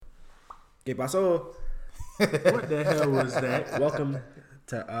¿Qué pasó? What the hell was that? Welcome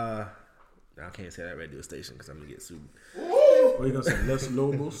to I can't say that radio station because I'm gonna get sued. What you gonna say? Los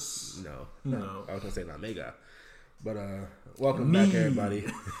Lobos? No. I was gonna say La Mega. But welcome back, everybody.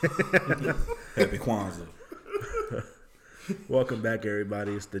 Happy Kwanzaa. Welcome back,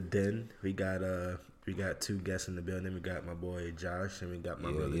 everybody. It's the Den. We got two guests in the building. We got my boy Josh and we got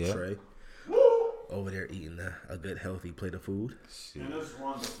my brother Trey. Over there eating a good healthy plate of food. And it's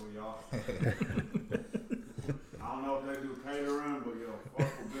wonderful, y'all. I don't know if they do catering, but yo, fuck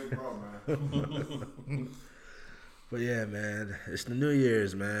with Big Bro, man. But yeah, man, it's the New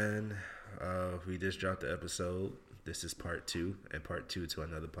Year's, man. We just dropped the episode. This is part 2, and part 2 to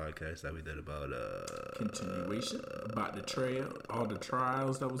another podcast that we did about continuation about the trail, all the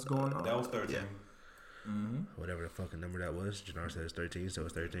trials that was going on. That was 13. Yeah. Mm-hmm. Whatever the fucking number that was. Jannar said it's 13, so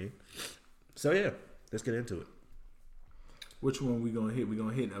it's 13. So yeah, let's get into it. Which one we gonna hit? We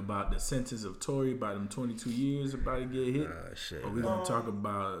gonna hit about the sentence of Tory, about them 22 years about to get hit, shit. or we gonna talk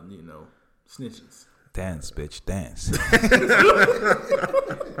about snitches? Dance, bitch, dance.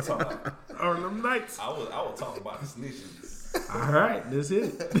 Harlem Nights. I will talk about the snitches. All right, that's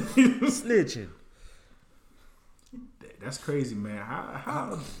it. Snitching. That's crazy, man.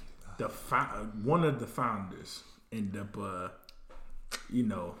 How one of the founders end up,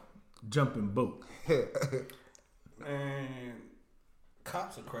 jumping boat. Man,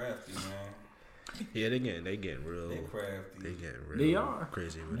 cops are crafty, man. Yeah, they getting real. They crafty. They getting real. They are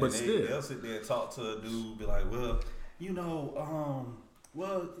crazy with but it. They'll sit there and talk to a dude, be like,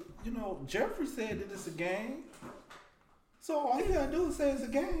 Jeffrey said that it's a game. So all you gotta do is say it's a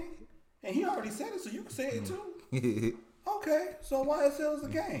game. And he already said it, so you can say it too. Okay, so YSL is a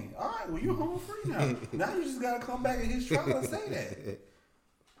game. All right, well, you're home free now. Now you just gotta come back at his trial and say that.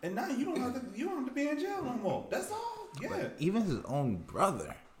 And now you don't have to be in jail no more. That's all. Yeah. But even his own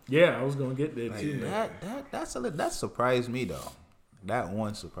brother. Yeah, I was gonna get there too. That surprised me though. That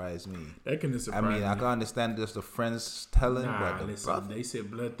one surprised me. That can surprise me. I can understand just the friends telling, but the brother. They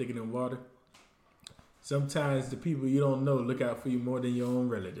said blood thicker than water. Sometimes the people you don't know look out for you more than your own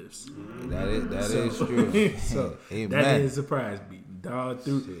relatives. That is true. So Amen. that didn't surprise me. Dog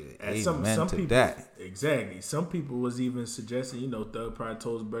through some people that. Exactly. Some people was even suggesting, Thug probably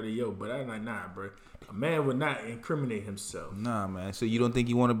told his brother, but I'm like, nah, bro. A man would not incriminate himself. Nah, man. So you don't think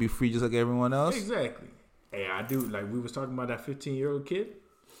you want to be free just like everyone else? Exactly. Hey, I do. Like we was talking about that 15-year-old kid.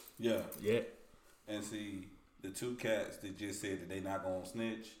 Yeah. Yeah. And see, the two cats that just said that they not gonna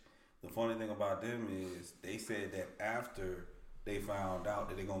snitch. The funny thing about them is they said that after they found out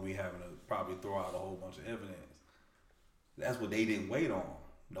that they're gonna be having to probably throw out a whole bunch of evidence. That's what they didn't wait on.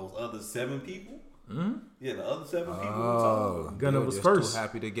 Those other 7 people. Mm-hmm. Yeah, the other 7 people. Gunner was first. Too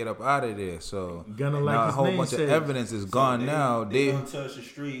happy to get up out of there. So Gunner, like now his a whole name bunch said. of evidence is gone now. They gonna touch the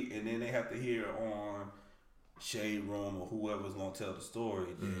street, and then they have to hear on Shade Room or whoever's gonna tell the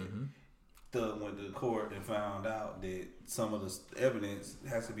story that Thug went to the court and found out that some of the evidence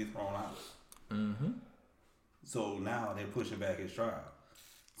has to be thrown out. Mm-hmm. So now they're pushing back his trial.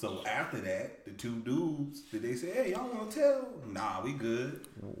 So after that, the 2 dudes that they say, hey, y'all want to tell? Nah, we good.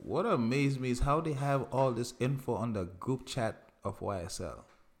 What amazed me is how they have all this info on the group chat of YSL.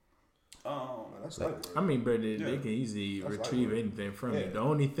 That's I mean, bro, they can easily retrieve anything from you. The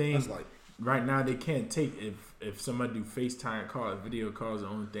only thing right now they can't take if somebody do FaceTime calls, video calls, the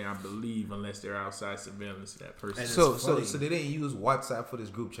only thing I believe, unless they're outside surveillance of that person. So they didn't use WhatsApp for this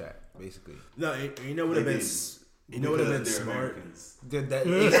group chat, basically. No, you know what would have been. You know what would have been smart. I know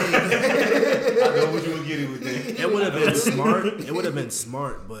what you were getting with that. It would have been smart. It would have been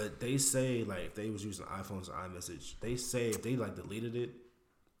smart, but they say if they was using iPhones or iMessage, they say if they deleted it,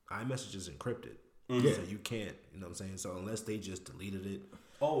 iMessage is encrypted. Mm-hmm. So you can't. You know what I'm saying? So unless they just deleted it.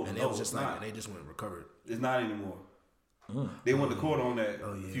 And it was just and they just went and recovered. It's not anymore. They went to court on that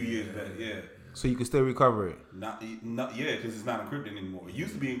a few years back. Yeah. So you can still recover it. Not because it's not encrypted anymore. It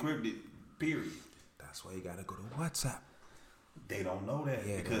used to be encrypted. Period. That's why you gotta go to WhatsApp. They don't know that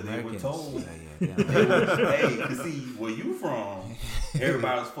because they were told. Yeah. Hey, cause see where you from,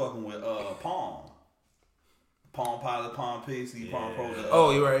 everybody was fucking with Palm Pilot, Palm Pixie, Palm Pro.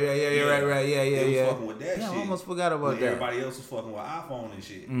 You're right. You're right. They was fucking with that shit. I almost forgot about that. Everybody else was fucking with iPhone and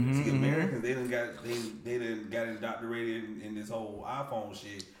shit. See, Americans, they done got indoctrinated in this whole iPhone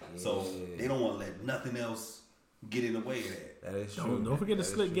shit. So they don't want to let nothing else get in the way of that. That is true. Don't forget the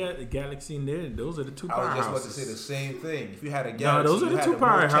Slick Galaxy in there. Those are the 2 powerhouses. I was just about to say the same thing. If you had a Galaxy, those are the 2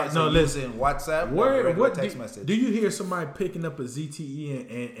 powerhouses. No, listen. WhatsApp, what text message. Do you hear somebody picking up a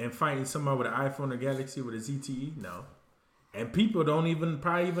ZTE and finding somebody with an iPhone or Galaxy with a ZTE? No. And people don't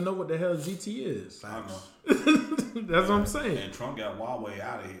probably even know what the hell ZTE is. I know. That's what I'm saying. And Trump got Huawei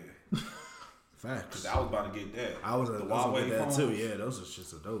out of here. Facts. Cause I was about to get that. I was about to get that too. Yeah, those are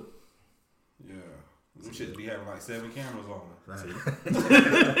just a dope. Yeah. Them shit be having like 7 cameras on them.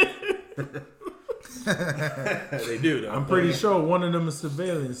 They do though. I'm pretty sure one of them is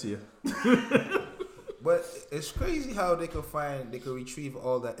surveillance here. But it's crazy how they could retrieve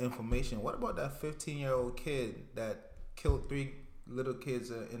all that information. What about that 15-year-old kid that killed 3 little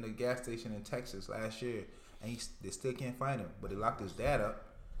kids in the gas station in Texas last year, and they still can't find him? But they locked his dad up.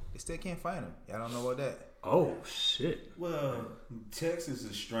 They still can't find him. Y'all don't know about that. Oh shit. Well, Texas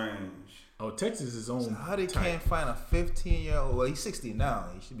is strange. Oh, Texas is on. So how they can't find a 15-year-old? Well, he's 60 now.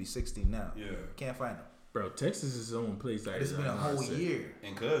 He should be 60 now. Yeah. Can't find him. Bro, Texas is his own place. It's been a whole year.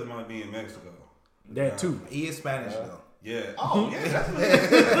 And cuz might be in Mexico. That too. He is Spanish though. Yeah. Oh yeah. That's what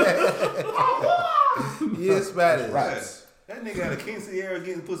he is Spanish. Right. That nigga got a quinceañera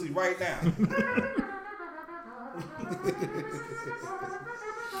getting pussy right now.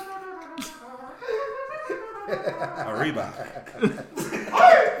 Arriba.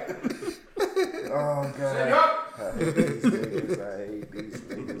 Oh God. I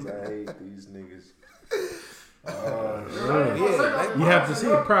hate these niggas. You have to say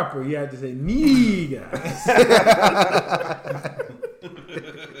it proper. You have to say nigga.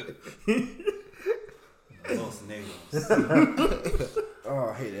 Los negros. Oh,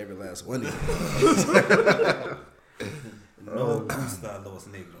 I hate every last one of you. No gusta los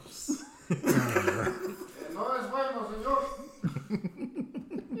negros. No es bueno, señor.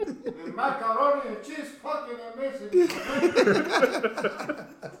 El macaroni and cheese fucking amazing. You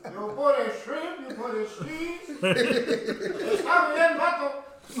put a shrimp, you put a cheese. Está bien, vato.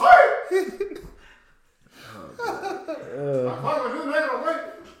 ¡Ay! Apago you negro, güey.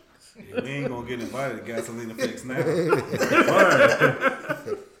 We ain't gonna get invited to Gasolina Fix now.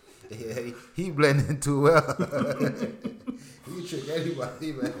 Yeah, he blending too well. He trick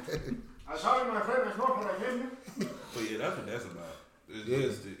anybody, man. I'm sorry, my friend, it's not for the him. But yeah, that's what that's about. It's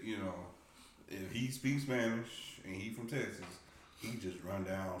just that, you know, if he speaks Spanish and he from Texas, he just run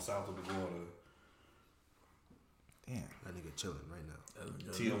down south of the border. Damn, that nigga chilling right now.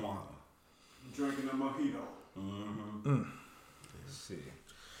 Tijuana. Drinking a mojito. Mm-hmm. See.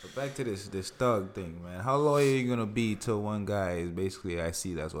 But back to this thug thing, man. How loyal are you gonna be to one guy? Is basically, I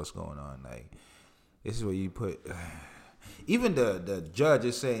see that's what's going on. Like, this is what you put. Even the judge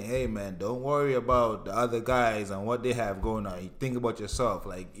is saying, "Hey, man, don't worry about the other guys and what they have going on. You think about yourself."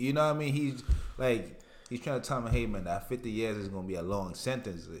 Like, you know what I mean? He's trying to tell me, "Hey, man, that 50 years is gonna be a long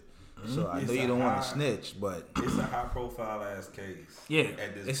sentence." So I know you don't want to snitch, but it's a high profile ass case. Yeah,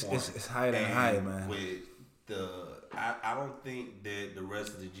 at this point, it's higher than high, man. With I don't think that the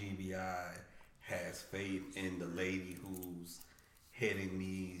rest of the GBI has faith in the lady who's heading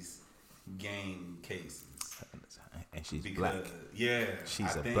these gang cases. And she's black. Yeah.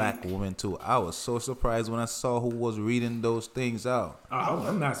 She's a black woman too. I was so surprised when I saw who was reading those things out.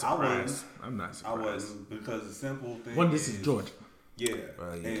 I'm not surprised. I'm not surprised. I wasn't, because the simple thing this is Georgia. Yeah.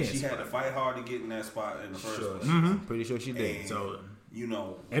 And she had to fight hard to get in that spot in the first place. Mm-hmm. Pretty sure she did. And, so, you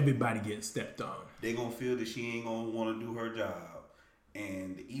know, everybody getting stepped on. They gonna feel that she ain't gonna want to do her job.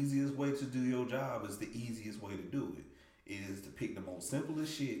 And the easiest way to do your job is the easiest way to do it. It is to pick the most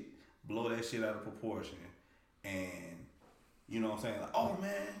simplest shit, blow that shit out of proportion, and you know what I'm saying? Like, oh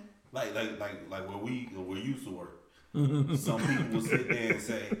man, like where we used to work. Some people will sit there and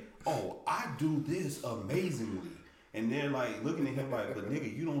say, "Oh, I do this amazingly," and they're like looking at him like, "But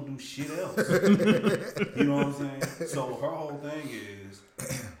nigga, you don't do shit else." You know what I'm saying? So her whole thing is,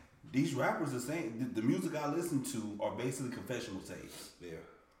 these rappers are saying the music I listen to are basically confessional tapes. Yeah.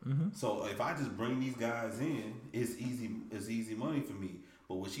 Mm-hmm. So if I just bring these guys in, it's easy money for me.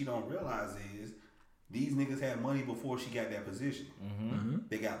 But what she don't realize is, these niggas had money before she got that position. Mm-hmm.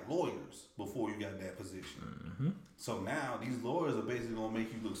 They got lawyers before you got that position. Mm-hmm. So now these lawyers are basically gonna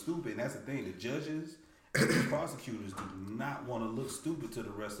make you look stupid. And that's the thing. The judges and the prosecutors do not want to look stupid to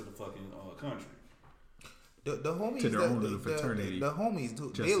the rest of the fucking country. The homies, to their own little fraternity. The homies,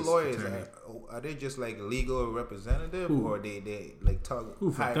 they lawyers. Are they just like legal representative, or they like talk?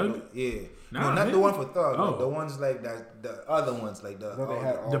 Who for Thug? Yeah, nah, not the one for Thug. Like the ones like that. The other ones like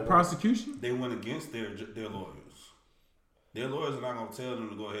the prosecution. They went against their lawyers. Their lawyers are not gonna tell them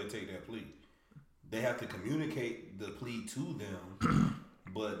to go ahead and take that plea. They have to communicate the plea to them,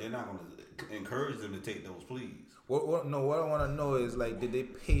 but they're not gonna encourage them to take those pleas. What I want to know is, like, did they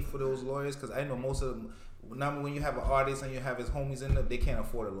pay for those lawyers? Because I know most of them. Now, when you have an artist and you have his homies in there, they can't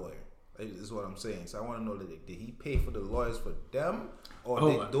afford a lawyer. This is what I'm saying. So I want to know, did he pay for the lawyers for them,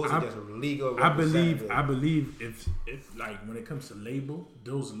 or those are just legal? I believe if like when it comes to label,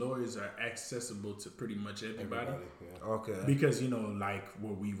 those lawyers are accessible to pretty much everybody. Okay. Because like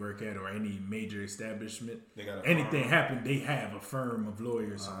where we work at or any major establishment, anything happen, they have a firm of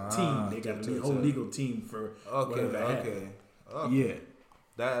lawyers, team. They got a whole legal team for whatever happen. Okay. Yeah.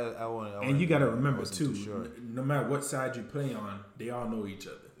 That I want. And you got to remember too, no matter what side you play on, they all know each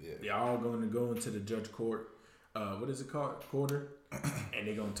other. Yeah. They're all going to go into the judge court. What is it called? Quarter. And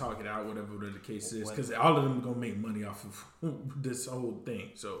they're going to talk it out, whatever the case is. Because all of them are going to make money off of this whole thing.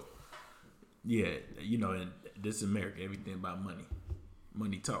 So, yeah, in this is America, everything about money.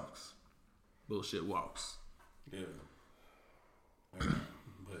 Money talks. Bullshit walks. Yeah.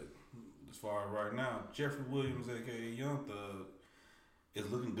 But as far as right now, Jeffrey Williams, a.k.a. Young Thug, is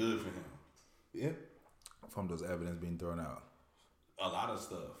looking good for him. Yeah. From those evidence being thrown out. A lot of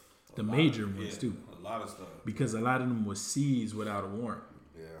stuff. The major ones too. A lot of stuff. Because a lot of them was seized without a warrant.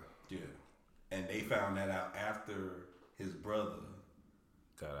 Yeah. Yeah. And they found that out after his brother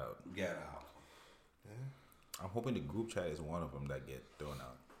got out. Yeah. I'm hoping the group chat is one of them that get thrown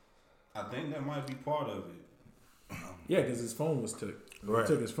out. I think that might be part of it. Yeah, because his phone was took. Right.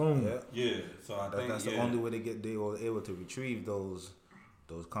 They took his phone. Yeah. So I think that's the only way they were able to retrieve those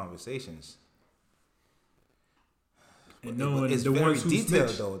conversations. And knowing it's the very ones who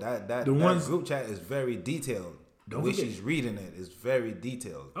detailed snitched, though. That group chat is very detailed. The way she's reading it is very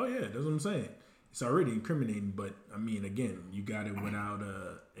detailed. Oh yeah, that's what I'm saying. It's already incriminating, but I mean, again, you got it without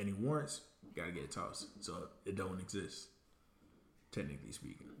any warrants. You gotta get it tossed, so it don't exist. Technically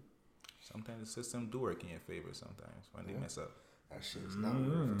speaking. Sometimes the system do work in your favor. Sometimes when they mess up. That shit is not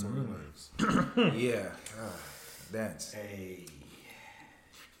working for Tory Lanez. Yeah. Dance. Hey.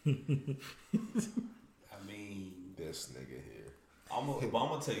 I mean, this nigga here. I'm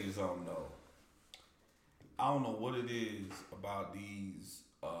gonna tell you something though. I don't know what it is about these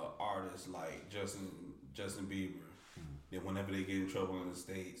artists like Justin Bieber that whenever they get in trouble in the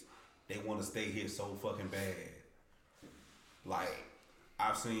States, they want to stay here so fucking bad. Like,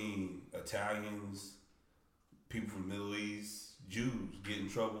 I've seen Italians, people from the Middle East, Jews get in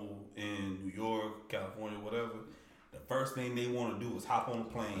trouble in New York, California, whatever. The first thing they want to do is hop on a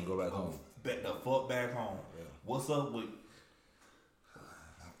plane and go back home. The fuck back home. Yeah. What's up with?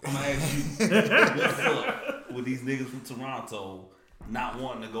 I'm gonna ask you, what's up with these niggas from Toronto not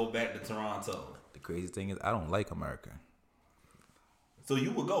wanting to go back to Toronto? The crazy thing is, I don't like America. So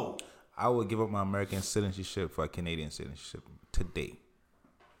you would go? I would give up my American citizenship for a Canadian citizenship today.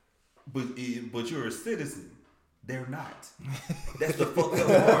 But you're a citizen. They're not. That's the fucked up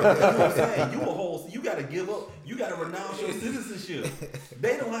part. That's what I'm saying. You gotta give up. You gotta renounce your citizenship.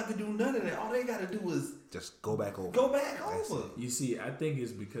 They don't have to do none of that. All they gotta do is just go back over. Go back over. You see, I think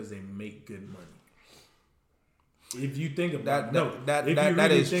it's because they make good money. If you think about that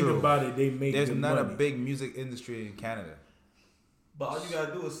is true. About it, they make. There's good not money. a big music industry in Canada. But all you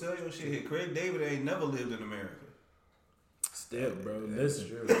gotta do is sell your shit here. Craig David ain't never lived in America. Still, bro,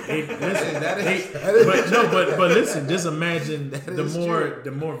 listen. But listen. Just imagine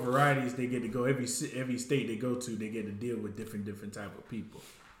the more varieties they get to go. Every state they go to, they get to deal with different type of people.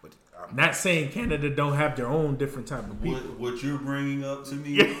 But not saying Canada don't have their own different type of people. What you're bringing up to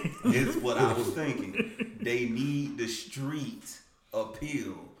me is what I was thinking. They need the street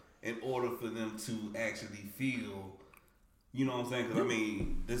appeal in order for them to actually feel. You know what I'm saying? Because I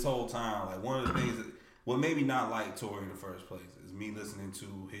mean, this whole time, like one of the things that. What made me not like Tory in the first place is me listening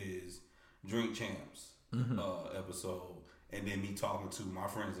to his Drink Champs episode, and then me talking to my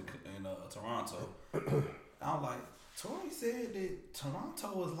friends in Toronto. I'm like, Tory said that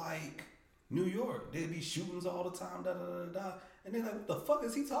Toronto is like New York. There'd be shootings all the time, da da da da. And they're like, what the fuck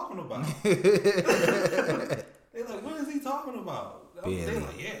is he talking about? They're like, what is he talking about? They're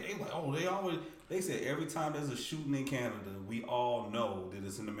like, yeah. They're like, oh, they said every time there's a shooting in Canada, we all know that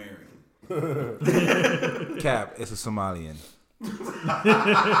it's an American. Cap, it's a Somalian.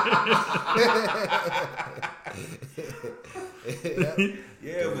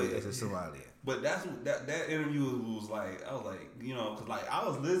 Yeah, but it's a Somalian. But that's what that interview was like. I was like, you know, because like I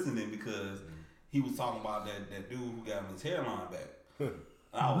was listening because he was talking about that dude who got his hairline back. And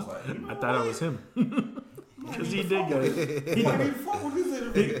I was like, I thought it was him because he did go. He might even fuck with this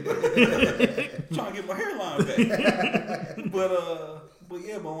interview. Trying to get my hairline back, But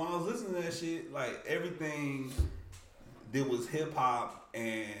yeah, but when I was listening to that shit, like everything that was hip hop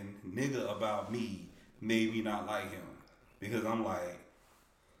and nigga about me made me not like him because I'm like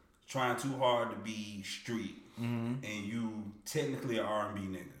trying too hard to be street, and you technically an R&B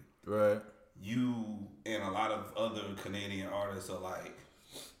nigga, right? You and a lot of other Canadian artists are like,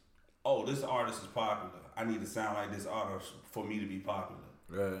 oh, this artist is popular. I need to sound like this artist for me to be popular.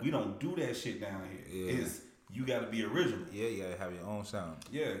 Right. We don't do that shit down here. Yeah. You got to be original. Yeah, you got to have your own sound.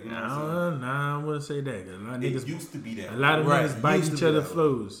 Yeah, you know what I'm saying? Nah, I wouldn't say that. Cause a lot of niggas used to be that. A lot of niggas bite each other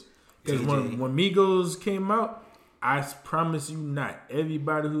flows. Because when Migos came out, I promise you not,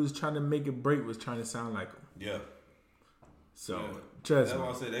 everybody who's trying to make it break was trying to sound like them. Yeah. So, trust me. That's why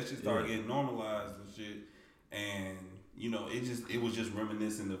I said that shit started getting normalized and shit. And, you know, it was just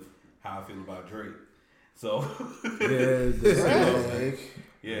reminiscent of how I feel about Drake. So,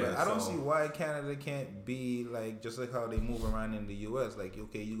 yeah, but I don't see why Canada can't be like just like how they move around in the US. Like,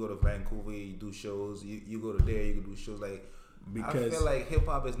 okay, you go to Vancouver, you do shows. You go to there, you can do shows. Like, because I feel like hip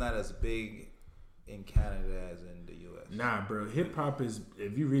hop is not as big in Canada as in the US. Nah, bro, hip hop is.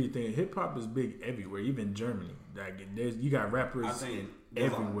 If you really think hip hop is big everywhere, even Germany. Like, you got rappers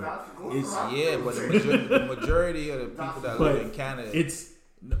everywhere. But the majority of the people that live in Canada, it's.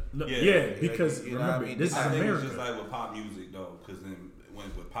 Because you know remember, this is America. I think it's just like with pop music though, because then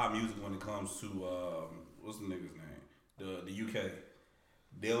with pop music, when it comes to what's the nigga's name, the UK,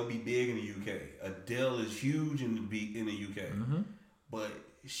 they'll be big in the UK. Adele is huge in the UK, but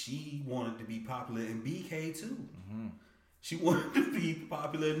she wanted to be popular in BK too. Mm-hmm. She wanted to be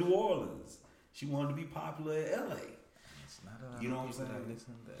popular in New Orleans. She wanted to be popular in LA. You know what I'm saying?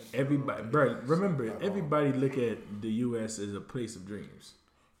 Everybody, bro. Remember, everybody look at the U.S. as a place of dreams.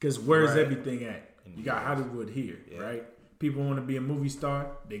 Because where's everything at? You got Hollywood here, right? People want to be a movie star.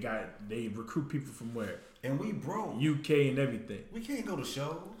 They recruit people from where? And we broke. UK and everything. We can't go to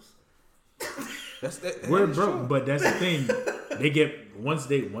shows. We're broke, but that's the thing. They get once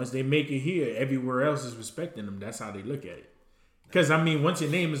they make it here, everywhere else is respecting them. That's how they look at it. Because, I mean, once your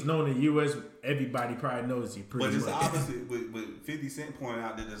name is known in the U.S., everybody probably knows you pretty much. But it's the opposite. But 50 Cent pointed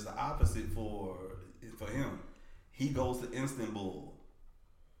out that it's the opposite for him. He goes to Istanbul.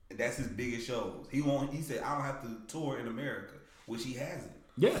 That's his biggest shows. He said, I don't have to tour in America, which he hasn't.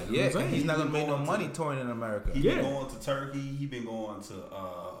 Yeah. He's not going to make no money touring in America. He's been going to Turkey. He's been going to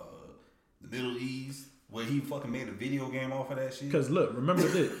the Middle East. Where he fucking made a video game off of that shit. Because look, remember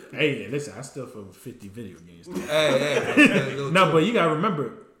this. Hey, listen, I still feel 50 video games. No, but you gotta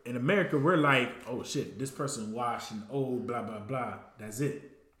remember, in America, we're like, oh shit, this person washed and old, blah blah blah. That's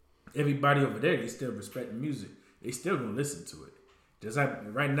it. Everybody over there, they still respect the music. They still gonna listen to it. Just like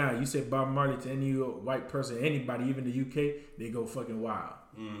right now, you say Bob Marley to any white person, anybody, even the UK, they go fucking wild.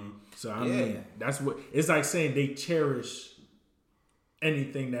 Mm. So I mean, that's what it's like saying they cherish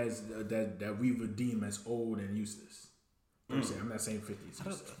anything that we would deem as old and useless. I'm not saying 50s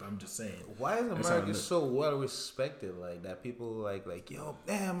useless, but I'm just saying. Why is America so well respected like that? People like yo,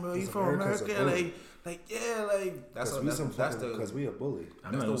 damn, bro, you from America? That's because we a bully.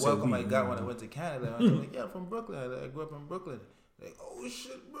 That's the welcome I got when I went to Canada. I was like, yeah, I'm from Brooklyn. I grew up in Brooklyn. Like, oh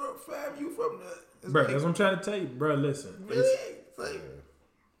shit, bro, fam, you from there? Bro, that's what I'm trying to tell you, bro. Listen, really?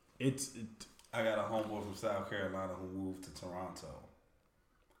 I got a homeboy from South Carolina who moved to Toronto.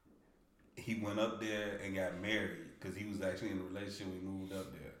 He went up there and got married because he was actually in a relationship when he moved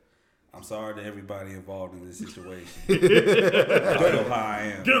up there. I'm sorry to everybody involved in this situation. I know how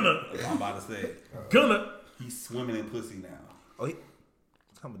I am. I'm about to say. He's swimming in pussy now. Oh,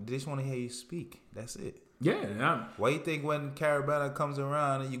 they just want to hear you speak. That's it. Yeah. Why you think when Caravana comes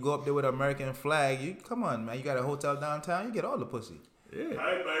around and you go up there with an American flag, come on, man. You got a hotel downtown, you get all the pussy. Yeah.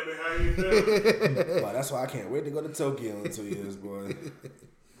 Hey, baby, how you doing? Well, that's why I can't wait to go to Tokyo in 2 years, boy.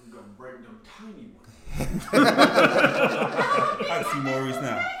 Break them tiny ones. I see Maurice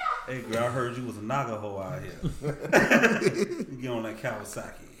now. Hey girl, I heard you was a Nagaho out here. You get on that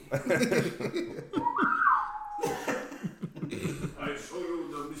Kawasaki.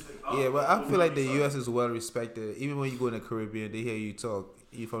 Yeah, but I feel like the U.S. is well respected. Even when you go in the Caribbean, they hear you talk.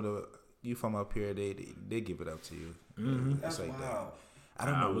 You from up here, they give it up to you. Mm-hmm. That's like wild. That. I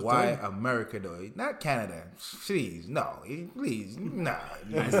don't know why America though, not Canada. Please, no, please, nah.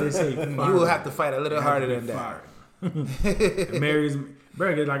 As they say, you will have to fight a little harder than that. Mary's,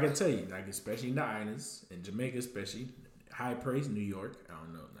 bro, like I tell you, like especially in the islands, in Jamaica especially, high praise New York. I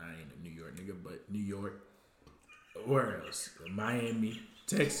don't know, I ain't a New York nigga, but New York. Where else? Miami,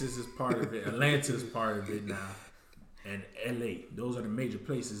 Texas is part of it. Atlanta is part of it now. And LA, those are the major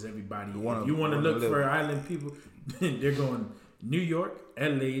places. Everybody, if you want to look for island people, they're going New York,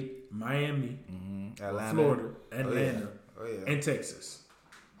 LA, Miami, Atlanta, Florida, Atlanta, and Texas.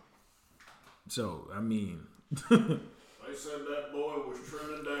 So I mean, they said that boy was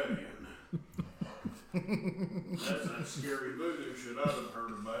Trinidadian. That's that scary voodoo shit I've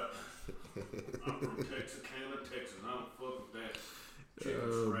heard about. I'm from Texarkana, Texas. I don't fuck with that chicken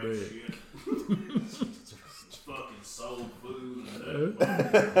scratch shit. Fucking soul food.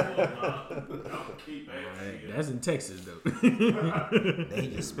 That's in Texas though. They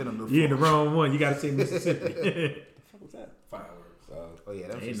just spit on the You in the wrong one. You gotta say Mississippi. What was that? Fireworks. Oh yeah,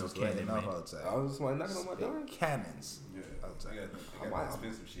 that Ain't no was lighting cannon, off man. outside. I was just like knocking on my door. Cannons. Yeah. Outside. I got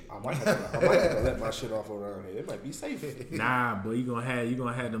expensive shit. I might have to let my shit off around here. It might be safe. Nah, boy, you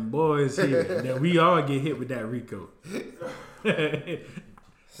gonna have them boys here. And then we all get hit with that RICO.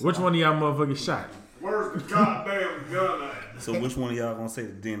 Which one of y'all motherfuckers shot? Where's the goddamn gun at? So which one of y'all gonna say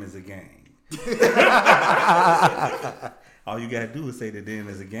the den is a gang? All you gotta do is say the den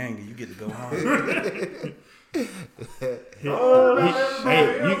is a gang, and you get to go home. You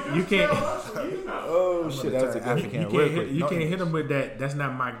can't. Oh shit, that was a good African You can't hit him with that. That's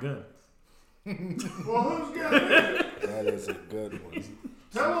not my gun. Well, whose gun is it? That is a good one.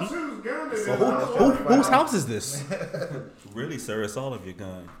 Tell us whose gun it is. Whose house is this? Really, sir, it's all of your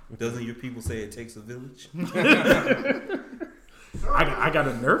gun. Doesn't your people say it takes a village? I got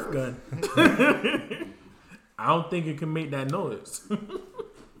a Nerf gun. I don't think it can make that noise.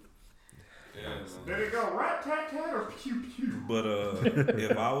 Did it go rat-tat-tat or pew-pew? But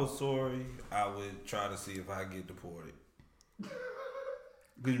if I was Tory, I would try to see if I get deported.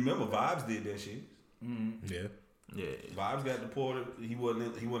 Because remember, Vibes did that shit. Yeah. Yeah. Vibes got deported. He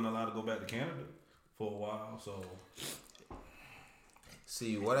wasn't allowed to go back to Canada for a while. So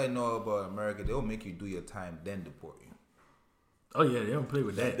See, what I know about America, they'll make you do your time, then deport you. Oh yeah, they don't play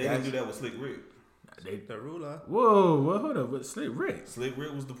with that. they didn't do that with Slick Rick. The ruler. Whoa, hold up, what Slick Rick? Slick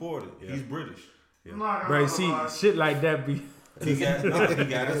Rick was deported. Yeah. He's British. Yeah. Bro, see, shit like that be. He got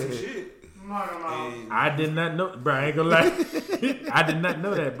us some shit. And I did not know, bro. I ain't gonna lie. I did not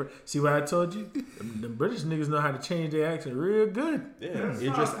know that, bro. See what I told you? The British niggas know how to change their accent real good. Yeah.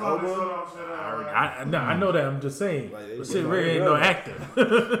 Idris Elba. I know that. I'm just saying. Like, But shit, really ain't no actor.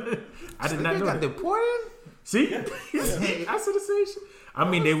 I did not know got that. deported? See? I said the same shit. I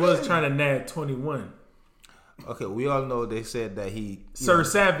mean, they was trying to nab 21. Okay, we all know they said that he Sir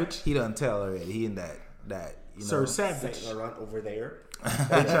Savage. He done tell already. He in that you know. Sir Savage. Saint Laurent over there.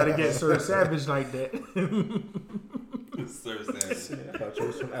 They try to get Sir Savage like that. Sir Savage. I thought you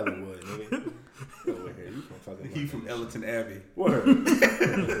was from Ellenwood, nigga. Over here, you from fucking. He from Ellington Abbey. Word.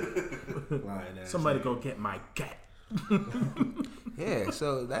 Lying ass. Somebody go get my cat. Yeah,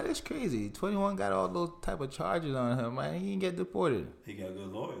 so that is crazy. 21 got all those type of charges on him, man. He didn't get deported. He got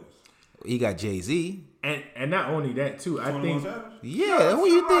good lawyers. He got Jay-Z. And not only that too, I think. Yeah, who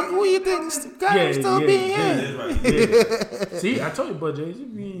you think got him still being here? Yeah. See, I told you, but Jay-Z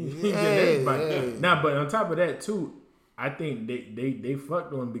be everybody. Yeah. Nah, but on top of that too, I think they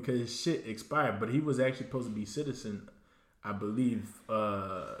fucked on him because shit expired. But he was actually supposed to be citizen, I believe.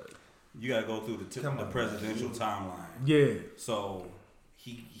 You gotta go through the presidential timeline. Yeah. So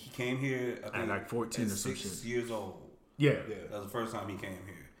he came here I think, at like 14 at or some 6 shit. years old. Yeah. That was the first time he came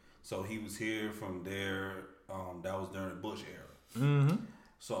here. So he was here from there. That was during the Bush era. Mm-hmm.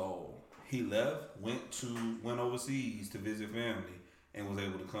 So he left, went overseas to visit family, and was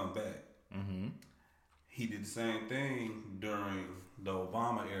able to come back. Mm-hmm. He did the same thing during the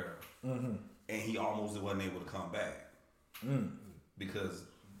Obama era, and he almost wasn't able to come back because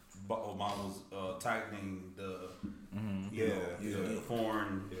Obama was tightening the the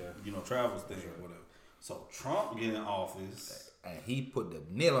foreign travels thing or whatever. So Trump get in office. And he put the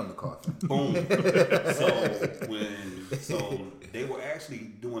nail on the coffin. Boom. So they were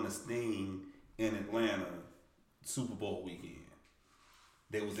actually doing a sting in Atlanta Super Bowl weekend.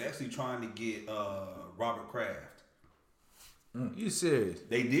 They was actually trying to get Robert Kraft. You serious?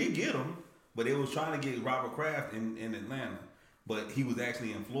 They did get him, but they was trying to get Robert Kraft in Atlanta, but he was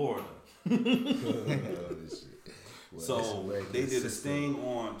actually in Florida. So they did a sting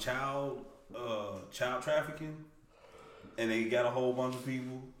on child trafficking. And they got a whole bunch of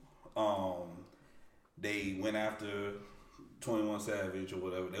people. They went after 21 Savage or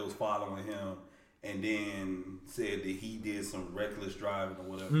whatever. They was following him, and then said that he did some reckless driving or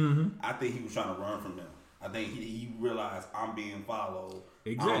whatever. Mm-hmm. I think he was trying to run from them. I think he realized I'm being followed.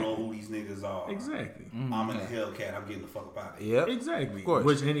 Exactly. I don't know who these niggas are. Exactly. I'm in a Hellcat. I'm getting the fuck up out of here. Yep. Exactly. Of course.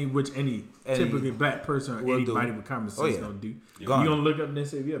 Which any typically black person or anybody with common sense gonna do. You gonna look up and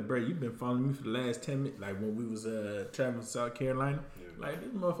say, yeah, bro, you've been following me for the last 10 minutes. Like when we was traveling to South Carolina. Yeah. Like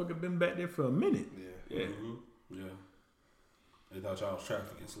this motherfucker been back there for a minute. Yeah. Yeah. Mm-hmm. Yeah. They thought y'all was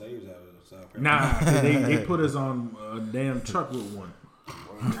trafficking slaves out of South Carolina. Nah, they put us on a damn truck with one.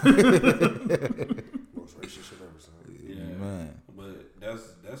 Most racist shit ever seen. Yeah, man. But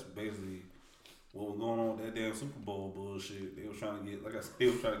that's basically what was going on with that damn Super Bowl bullshit. They was trying to get, like I said, they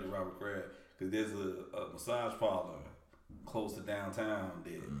was trying to get Robert Kraft because there's a massage parlor close to downtown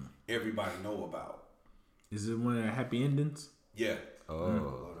that everybody know about. Is it one of the happy endings? Yeah.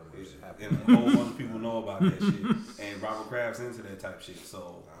 Oh. And a whole bunch of people know about that shit. And Robert Kraft's into that type shit.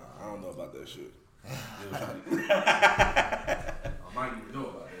 So I don't know about that shit. I might even know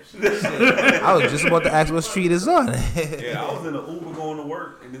about that I was just about to ask what street is on. Yeah, I was in an Uber going to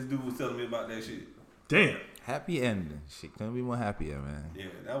work, and this dude was telling me about that shit. Damn. Happy ending. Shit couldn't be more happier, man. Yeah,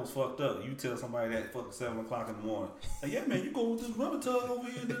 that was fucked up. You tell somebody that fucking 7 o'clock in the morning, like, yeah, man, you go with this rubber tug over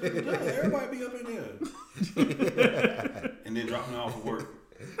here. Everybody be up in there. And then drop me off at work.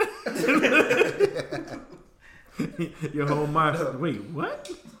 Your whole mind. Wait,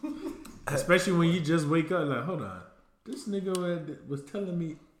 what? Especially when you just wake up, like, hold on. This nigga was telling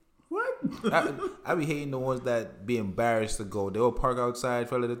me, what? I be hating the ones that be embarrassed to go. They will park outside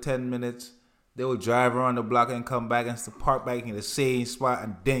for a little 10 minutes. They will drive around the block and come back and park back in the same spot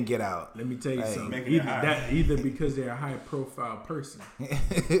and then get out. Let me tell you something. Either because they're a high profile person.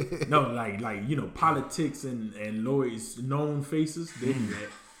 No, like you know, politics and lawyers, known faces, they do that.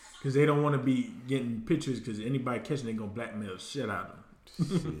 Because they don't want to be getting pictures because anybody catching, they going to blackmail the shit out of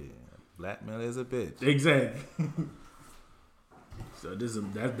them. Shit. Blackmail is a bitch. Exactly. So that's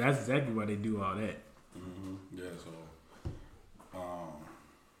exactly why they do all that. Mm-hmm. Yeah. So,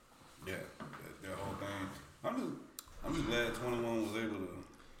 yeah, that whole thing. I'm just glad 21 was able to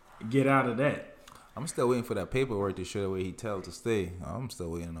get out of that. I'm still waiting for that paperwork to show where he tells to stay. I'm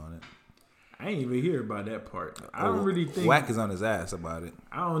still waiting on it. I ain't even hear about that part. I don't really think Wack is on his ass about it.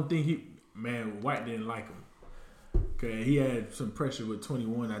 I don't think Wack didn't like him. Cause he had some pressure with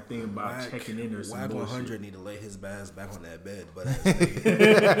 21, I think, about Wack, checking in or some Wack bullshit. 100 need to lay his ass back on that bed, but that's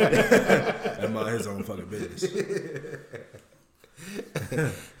about his own fucking business.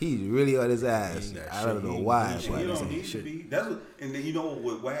 He's really on his ass. I don't know why. He don't need to be. That's what, and then, you know,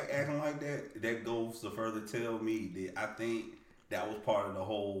 with Wack acting like that, that goes to further tell me that I think that was part of the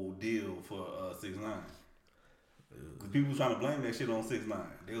whole deal for 6ix9ine. People was trying to blame that shit on 6ix9ine.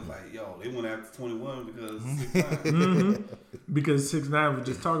 They was like, yo, they went after 21 because 6ix9ine. Mm-hmm. Because 6ix9ine was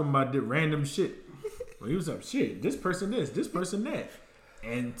just talking about the random shit. Well, he was up, shit, this person this person that.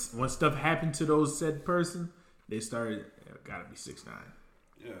 And when stuff happened to those said person, they started, gotta be 6ix9ine.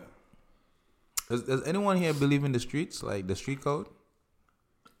 Yeah. Does anyone here believe in the streets, like the street code?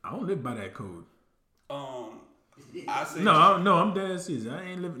 I don't live by that code. I say no, I'm dead serious. I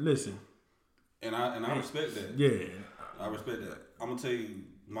ain't living. Listen. And I respect that. Yeah. I respect that. I'm going to tell you,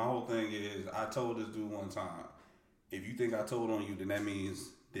 my whole thing is, I told this dude one time, if you think I told on you, then that means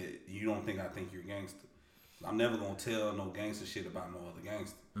that you don't think I think you're a gangster. I'm never going to tell no gangster shit about no other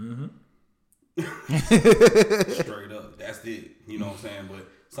gangster. Mm-hmm. Straight up. That's it. You know what I'm saying? But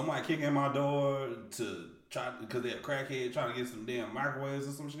somebody kicking in my door to try, because they're a crackhead trying to get some damn microwaves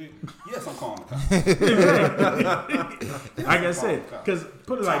or some shit. Yes, I'm calling the cops. Like I said, because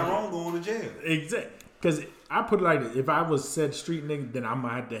put it like Tyrone going to jail. Exactly. Because I put it like this: if I was said street nigga, then I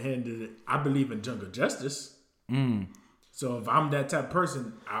might have to handle it. I believe in jungle justice. So if I'm that type of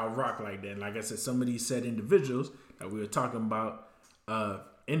person, I'll rock like that. Like I said, some of these said individuals that we were talking about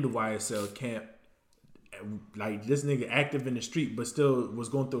in the YSL camp, like this nigga active in the street, but still was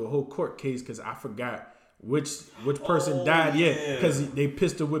going through a whole court case because I forgot which person died. Yeah, because they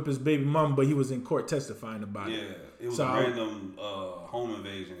pistol whipped his baby mom, but he was in court testifying about it. Yeah, it was a random home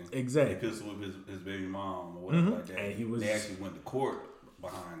invasion. Exactly. They pistol whipped his baby mom or whatever like that. And they actually went to court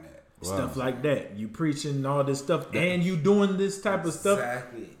behind that. Stuff like that. You preaching all this stuff and you doing this type of stuff.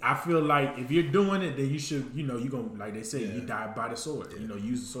 Exactly. I feel like if you're doing it, then you should, you gonna, like they say, you die by the sword. Yeah.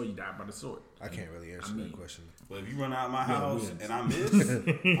 Use the sword, you die by the sword. I can't really answer that question. But if you run out of my house and I miss,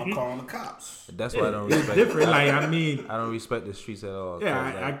 I'm calling the cops. That's why I don't respect it's different. Like, I don't respect the streets at all.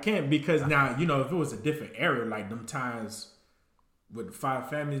 Yeah, I can't because now, if it was a different era, like them times with the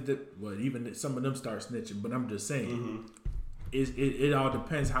 5 families even some of them start snitching, but I'm just saying, it all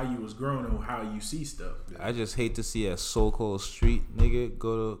depends how you was grown and how you see stuff. I just hate to see a so-called street nigga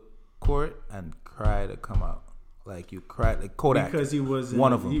go to court and cry to come out. Like, you cried, like Kodak. Because he was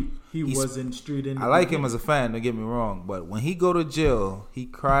one of them. He was in street. I like him as a fan, don't get me wrong, but when he go to jail, he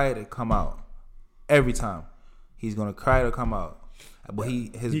cried to come out. Every time. He's going to cry to come out. But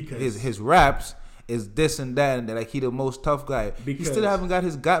his raps is this and that, and like he the most tough guy. He still haven't got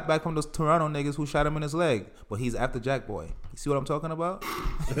his got back from those Toronto niggas who shot him in his leg. But he's after Jack Boy. You see what I'm talking about?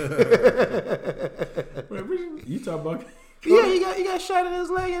 Wait, you talking about? Yeah, he got shot in his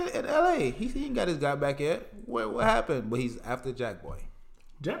leg in L.A. He ain't got his got back yet. What happened? But he's after Jack Boy.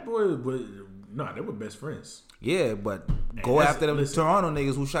 Jack Boy was they were best friends. Yeah, but go after them Toronto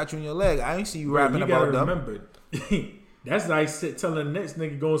niggas who shot you in your leg. I ain't see you rapping about them. Remember, That's like telling the next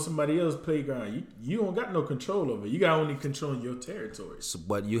nigga go on somebody else's playground. You don't got no control over it. You got only control in your territory. So,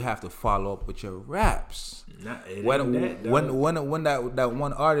 but you have to follow up with your raps. When that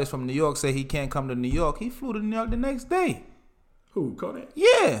one artist from New York said he can't come to New York, he flew to New York the next day. Who, Kodak?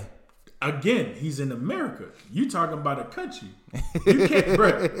 Yeah. Again, he's in America. You talking about a country. You can't,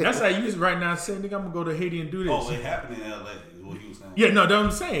 bro. That's how you right now saying, nigga, I'm going to go to Haiti and do this. Oh, it happened in L.A. is what he was saying. Yeah, no, that's what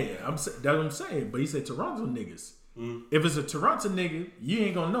I'm saying. That's what I'm saying. But he said Toronto niggas. If it's a Toronto nigga, you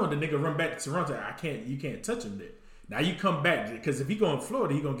ain't going to know the nigga run back to Toronto. You can't touch him there. Now you come back, because if he go in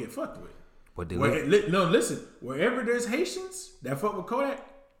Florida, he going to get fucked with. But listen. Wherever there's Haitians that fuck with Kodak,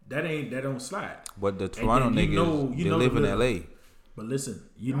 that don't slide. But the Toronto niggas, they live in L.A. But listen,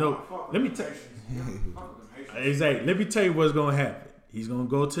 let me tell you. Exactly. Let me tell you what's gonna happen. He's gonna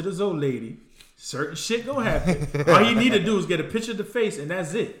go to this old lady. Certain shit gonna happen. All you need to do is get a picture of the face, and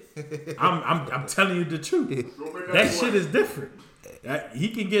that's it. I'm telling you the truth. That shit is different. He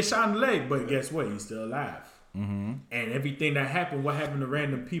can get shot in the leg, but guess what? He's still alive. Mm-hmm. And everything that happened, what happened to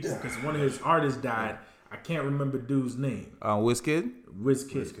random people? Because one of his artists died. I can't remember dude's name. Wizkid,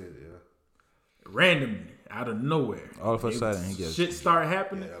 yeah. Randomly. Out of nowhere. All of a sudden, he gets shit started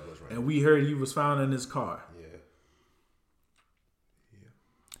happening, and we heard he was found in his car. Yeah.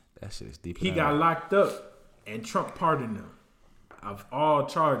 That shit is deep. He got locked up, and Trump pardoned him of all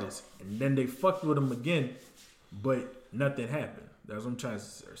charges, and then they fucked with him again, but nothing happened. That's what I'm trying to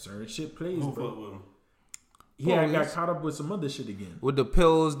say. Certain shit plays, bro. Yeah, I got caught up with some other shit again. With the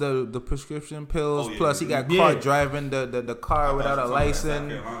pills, the prescription pills, plus he got caught driving the car without a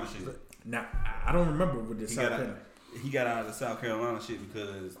license. Now, I don't remember what this he got out of the South Carolina shit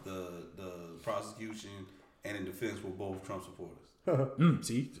because the prosecution and the defense were both Trump supporters.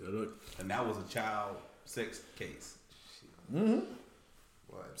 See? Look. And that was a child sex case. Mm-hmm.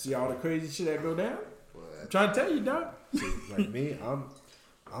 What? See all the crazy shit that go down? What? I'm trying to tell you, dog. See, like me,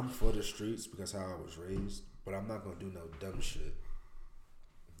 I'm for the streets because how I was raised, but I'm not going to do no dumb shit.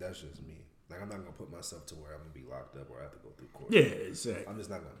 That's just me. Like, I'm not going to put myself to where I'm going to be locked up or I have to go through court. Yeah, exactly. I'm just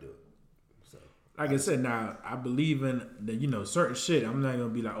not going to do it. So, like I said, now, I believe in the, certain shit. I'm not going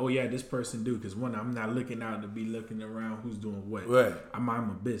to be like, oh, yeah, this person do. Because, one, I'm not looking out to be looking around who's doing what. Right. I mind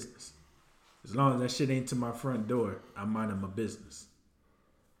my business. As long as that shit ain't to my front door, I'm minding my business.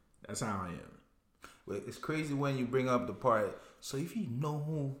 That's how I am. Wait, it's crazy when you bring up the part. So if you know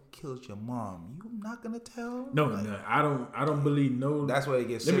who killed your mom, you not gonna tell? No, no, I don't believe no. That's why it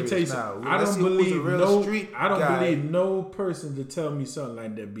gets serious. Let me tell you now. something. I don't believe no person to tell me something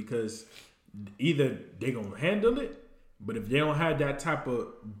like that, because either they gonna handle it, but if they don't have that type of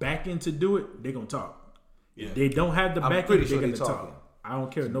backing to do it, they gonna talk. Yeah. If they don't have the backing, they're gonna talk. I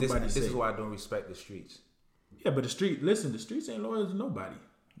don't care what nobody says. This is why I don't respect the streets. Yeah, but the streets ain't loyal to nobody.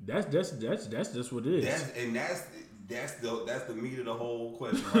 That's just what it is. That's the meat of the whole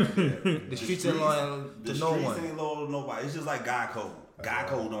question right there. The streets ain't loyal to no one. The streets ain't loyal to nobody. It's just like GEICO.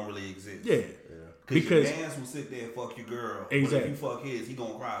 GEICO don't really exist. Yeah. Because your mans will sit there and fuck your girl. Exactly. But if you fuck his, he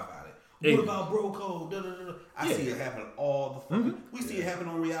gonna cry about it. What about bro code? I see it happen all the fucking. We see it happen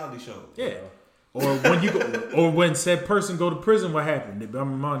on reality shows. Yeah. Or when you go, or when said person go to prison, what happened? They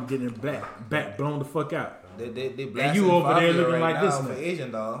mom getting back blown the fuck out. They blasting and you over there looking right like now this for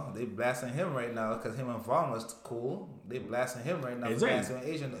Asian doll. They blasting him right now because him and Vaughn was cool. They blasting him right now for blasting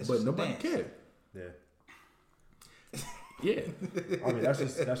Asian. But nobody cares. Yeah. Yeah. I mean, that's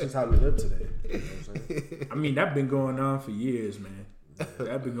just how we live today. You know what I'm saying? I mean, that's been going on for years, man.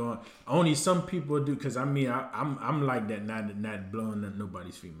 That been going. Only some people do, because I mean, I'm like that, not blowing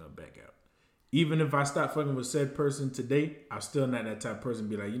nobody's female back out. Even if I stop fucking with said person today, I'm still not that type of person.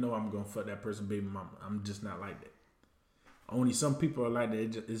 Be like, I'm gonna fuck that person, baby mama. I'm just not like that. Only some people are like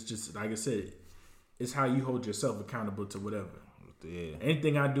that. It's just like I said. It's how you hold yourself accountable to whatever. Yeah.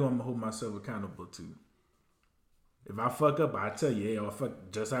 Anything I do, I'm gonna hold myself accountable to. If I fuck up, I tell you, hey, I fuck.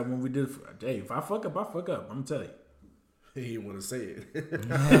 Just like when we did. Hey, if I fuck up, I fuck up. I'm gonna tell you. He didn't want to say it.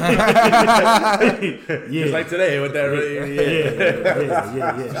 Yeah. Just like today with that.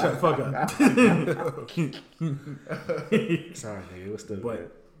 Yeah. Shut the fuck up. Sorry, nigga. What's the?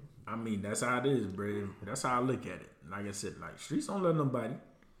 But I mean, that's how it is, bro. That's how I look at it. Like I said, like streets don't love nobody.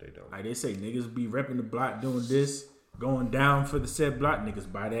 They don't. Like they say, niggas be repping the block, doing this, going down for the said block. Niggas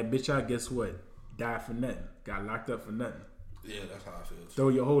buy that bitch out. Guess what? Died for nothing. Got locked up for nothing. Yeah, that's how I feel. Throw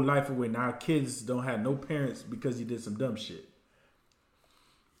your whole life away. Now kids don't have no parents because you did some dumb shit.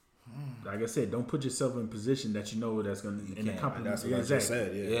 Like I said, don't put yourself in a position that you know that's gonna in the company. That's what I just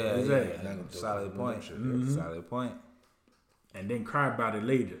said. Yeah, exactly. Solid point. Mm-hmm. Solid point. And then cry about it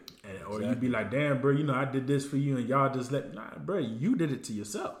later, or you be like, "Damn, bro, I did this for you, and y'all just let." Nah, bro, you did it to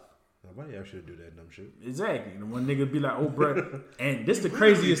yourself. Nobody asked you to do that dumb shit. Exactly. And one nigga be like, "Oh, bro," and this the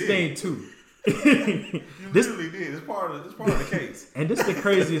craziest thing too. You literally did. It's part of the case. And this the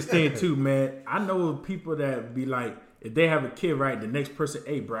craziest thing too, man. I know people that be like, if they have a kid, right, the next person,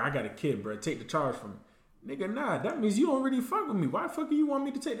 "Hey, bro, I got a kid, bro. Take the charge from me." Nigga, nah, that means you don't really fuck with me. Why the fuck do you want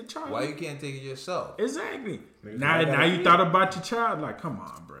me to take the charge? Why you can't take it yourself? Exactly. Now you thought about your child? Like, come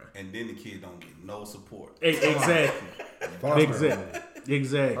on, bro. And then the kid don't get no support. Exactly.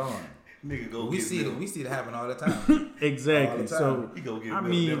 Exactly. Nigga go We get see milk. we see it happen all the time. Exactly. So He go get I milk,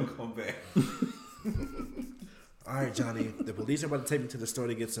 mean, never come back. All right, Johnny. The police are about to take me to the store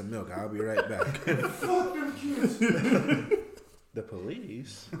to get some milk. I'll be right back. Fuck them kids. The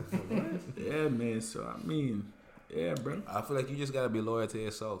police? yeah, man. So I mean, yeah, bro. I feel like you just gotta be loyal to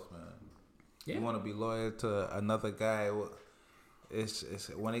yourself, man. Yeah. You want to be loyal to another guy. It's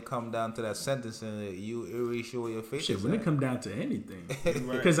when it come down to that sentencing, you really show your face. Shit, when it come down to anything,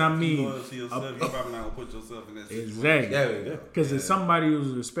 Right. because I mean, You loyal to yourself, you probably not gonna put yourself in that situation. exactly. Because if somebody who's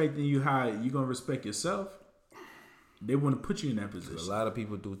respecting you, how you gonna respect yourself? They want to put you in that A position. lot of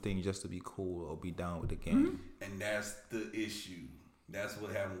people do things just to be cool or be down with the game. And that's the issue. That's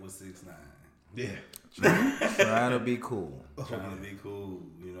what happened with 6ix9ine. Yeah. Trying to be cool. Trying to be cool,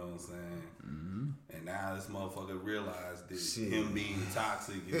 you know what I'm saying? Mm-hmm. And now this motherfucker realized that Shit. him being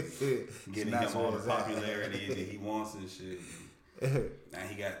toxic is getting him all the popularity that he wants and shit. Now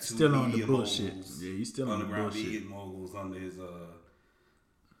he got two Still on the media bullshit. moguls, Yeah, he's still on the underground bullshit. media moguls under his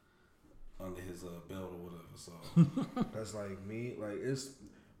belt or whatever. So That's like me. Like it's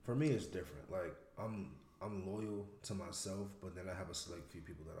for me, it's different. Like I'm loyal to myself, but then I have a select few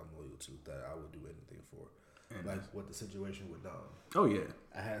people that I'm loyal to that I would do anything for. Like with the situation with Dom. Oh yeah.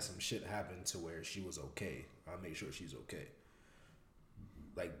 I had some shit happen to where she was okay. I make sure she's okay.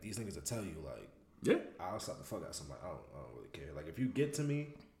 Like these niggas will tell you, like, Yeah. I'll slap the fuck out of somebody. I don't really care. Like if you get to me,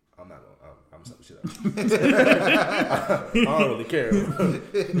 I'm not gonna. I'm slap the shit out. I don't really care.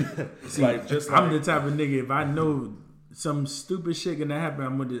 It's like just like, I'm the type of nigga. If I know some stupid shit gonna happen,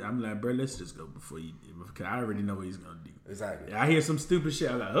 I'm like, bro, let's just go before you. Because I already know what he's gonna do. exactly. I hear some stupid shit.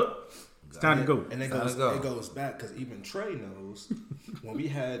 I'm like, oh, it's time to go. And it goes back because even Trey knows when we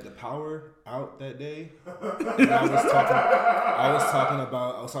had the power out that day. And I was talking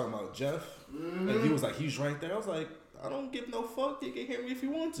about Jeff, and he was like, he's right there. I was like, I don't give no fuck. You can hear me if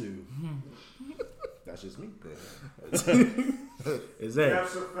you want to. That's just me. Is that?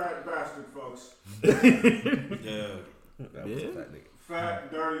 That's a fat bastard, folks. yeah. That was a fat nigga.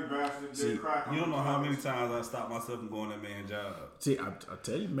 Fat, dirty bastard. See, You don't know how many times I stopped myself from going that man's job. See, I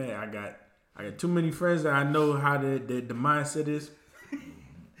tell you, man, I got too many friends that I know how the mindset is.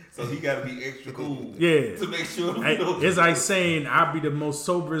 So he got to be extra cool. Yeah. To make sure. It's like saying I'll be the most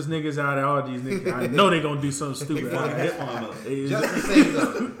soberest niggas out of all these niggas. I know they gonna do something stupid. Just to save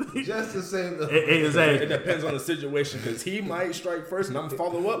them. Just to save them. It depends on the situation because he might strike first and I'm gonna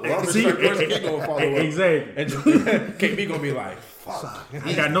follow up. Or I'm gonna strike first and he gonna follow up. Exactly. And KB gonna be like, fuck.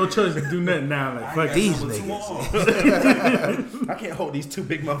 I got no choice to do nothing now. Like fuck these I can't hold these two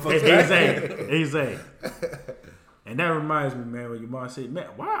big motherfuckers back. Exactly. And that reminds me, man, when your mom said, man,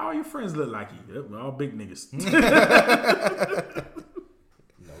 why all your friends look like you? Yep, we're all big niggas.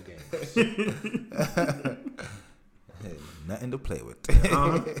 No games. Nothing to play with.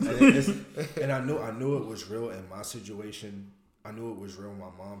 And I knew it was real in my situation. I knew it was real when my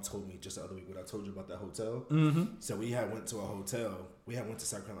mom told me just the other week when I told you about that hotel. Mm-hmm. So we had went to a hotel. We had went to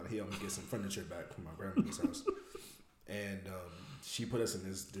South Carolina Hill to get some furniture back from my grandmother's house. And she put us in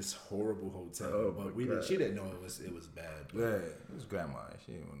this horrible hotel, but she didn't know it was bad. But, Yeah, it was grandma.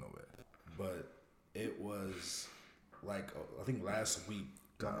 She didn't know that. but it was like I think last week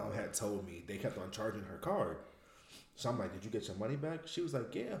my mom had told me they kept on charging her card. So I'm like, did you get your money back? She was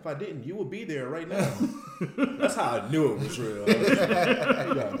like, yeah, if I didn't, you would be there right now. That's how I knew it was real. I was like,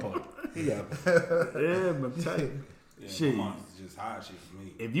 he got a point. Yeah, but I'm telling you. Yeah, Shit. my mom's just hide shit for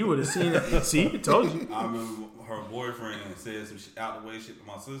me. If you would have seen it, see, I told you. I remember her boyfriend said some shit, out the way shit to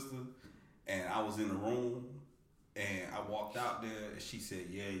my sister, and I was in the room, and I walked out there, and she said,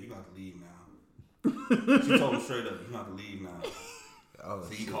 "Yeah, you got to leave now." She told him straight up, "You got to leave now." Oh, So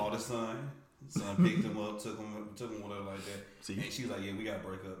he called his son. Son picked him up, took him whatever like that. See? And she's like, "Yeah, we got to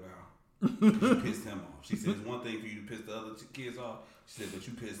break up now." You pissed him off. She said, "It's one thing for you to piss the other kids off." She said, "But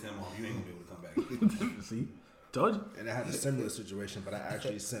you pissed him off. You ain't gonna be able to come back." See, told you. And I had a similar situation, but I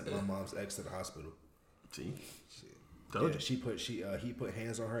actually sent my mom's ex to the hospital. See, told Yeah, he put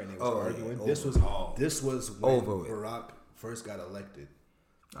hands on her and they was arguing. yeah, This was when Over with. Barack first got elected.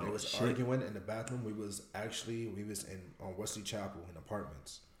 They was shit. arguing in the bathroom. We was on Wesley Chapel in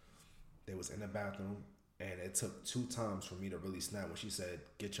apartments. They was in the bathroom And it took 2 times for me to really snap when she said,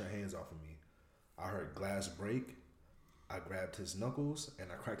 "Get your hands off of me." I heard glass break. I grabbed his knuckles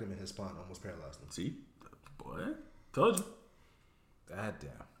and I cracked him in his spine, almost paralyzed him. See? Boy, told you.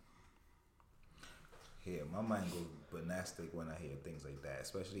 Goddamn. Yeah, my mind goes banastic when I hear things like that.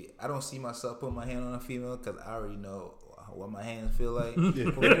 Especially, I don't see myself putting my hand on a female because I already know what my hands feel like. For me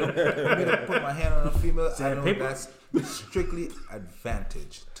to put my hand on a female, I know that's strictly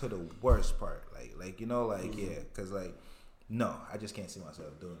advantage to the worst part. Because no, I just can't see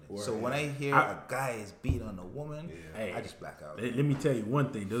myself doing it. So when I hear a guy is beat on a woman, I just black out. Let me tell you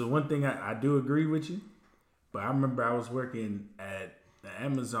one thing. There's one thing I do agree with you, but I remember I was working at the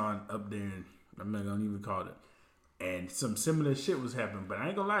Amazon up there in, I'm not gonna even call it, and some similar shit was happening. But I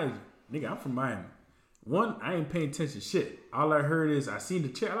ain't gonna lie to you, nigga, I'm from Miami. One, I ain't paying attention to shit. All I heard is I seen the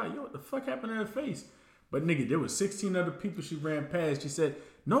chair. I'm like, yo, what the fuck happened to her face? But nigga, there was 16 other people she ran past. She said,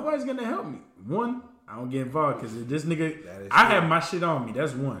 nobody's gonna help me. One, I don't get involved because this nigga, I have my shit on me.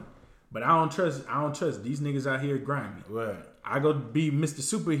 That's one. But I don't trust these niggas out here grimy. Right. I go be Mr.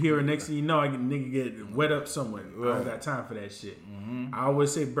 Superhero. Next thing you know, nigga get wet up somewhere. Right. I don't got time for that shit. Mm-hmm. I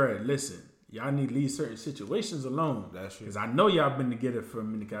always say, bruh, listen, y'all need to leave certain situations alone. That's true. Because I know y'all been together for a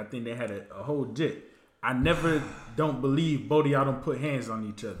minute. Cause I think they had a whole jet. I never don't believe both of y'all don't put hands on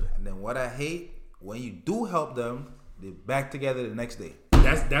each other. And then what I hate, when you do help them, they're back together the next day.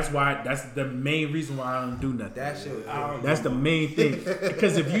 That's the main reason why I don't do nothing. That shit. That's the main thing.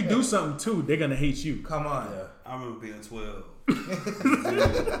 Because if you do something too, they're gonna hate you. Come on. Yeah. I remember being 12.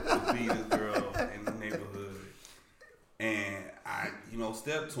 Beating this girl in the neighborhood. And I,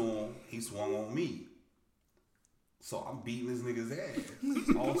 stepped to him, he swung on me. So I'm beating this nigga's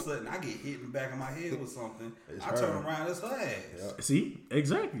ass. All of a sudden, I get hit in the back of my head with something. Turn around, it's her ass. Yep. See?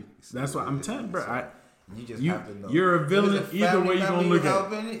 Exactly. That's what I'm telling you, bro. You just have to know. You're a villain either way you're going to look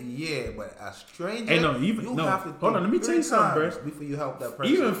at it. Yeah, but a stranger, have to hold on, let me tell you something, bro. Before you help that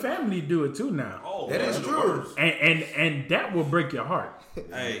person. Even family do it too now. Oh, that is true. And that will break your heart.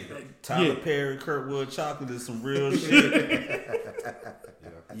 Hey, Tyler Perry, Kurtwood Chocolate is some real shit.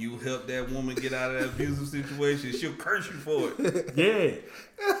 You help that woman get out of that abusive situation, she'll curse you for it. Yeah.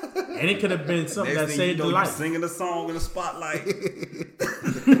 And it could have been something that saved your life. Singing a song in the spotlight.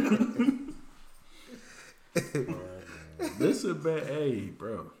 This is bad. Hey,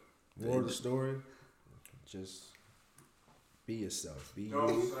 bro. More of the story, just be yourself. Be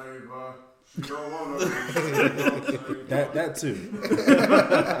don't you. save her. She don't want to. That too.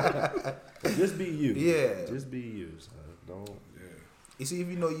 Just be you. Yeah. Just be you. Son. Don't. Yeah. You see, if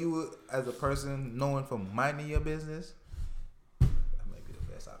you know you as a person, knowing from minding your business, that might be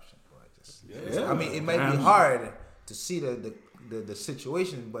the best option. Yeah. I mean, it might be hard to see the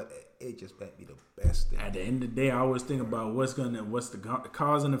situation, but it just might be the best thing. At the end of the day, I always think about what's the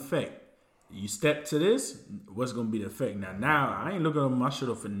cause and effect. You step to this, what's gonna be the effect? Now I ain't looking on my shit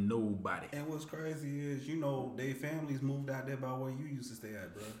up for nobody. And what's crazy is, their families moved out there by where you used to stay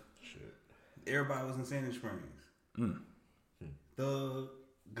at, bro. Shit. Everybody was in Sandy Springs. Thug,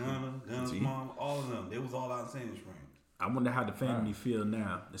 Gunner's mom, all of them. They was all out in Sandy Springs. I wonder how the family feel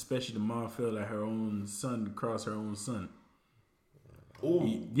now, especially the mom feel like her own son crossed her own son. Oh,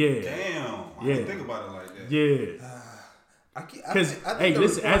 yeah. Damn. I didn't think about it like that. Yeah. Because hey,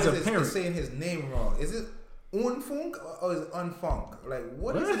 listen, as a parent, saying his name wrong. Is it Unfunk or is it Unfunk? Like,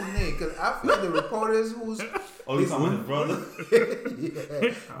 what is his name? Because I feel the reporters who's you talking about his brother?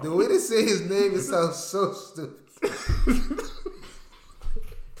 Yeah. The way they say his name, it sounds so stupid.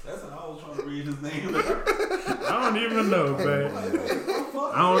 That's how I was trying to read his name. I don't even know, man.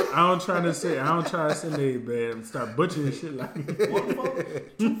 I don't try to say name, man. Start butchering shit like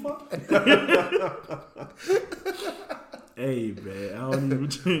Hey, man, I don't even.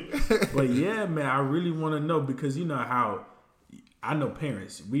 But yeah, man, I really want to know because you know how I know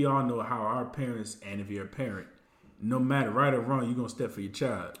parents. We all know how our parents, and if you're a parent, no matter right or wrong, you're gonna step for your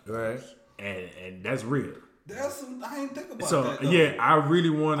child, right? And that's real. I ain't think about so, that. So yeah, I really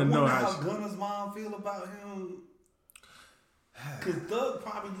want to know how Gunner's mom feel about him. Cause Thug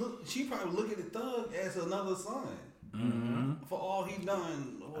probably look at Thug as another son for all he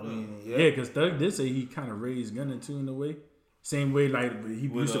done. I mean, yeah, because Thug did say he kind of raised Gunner too in a way. Same way like he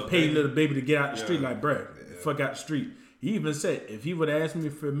used to pay little baby to get out the street. Like, bruh, fuck out the street. He even said if he would have asked me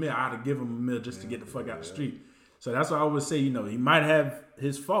for a meal, I'd have given him a meal just to get the fuck out the street. So that's why I would say, he might have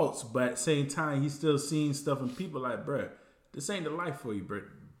his faults, but at the same time, he's still seeing stuff and people like, bruh, this ain't the life for you, bruh.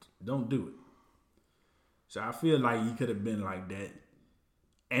 Don't do it. So I feel like he could have been like that.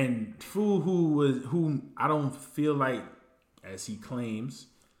 And fool who I don't feel like, as he claims,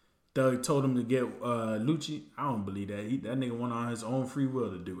 Thug told him to get Lucci. I don't believe that. That nigga went on his own free will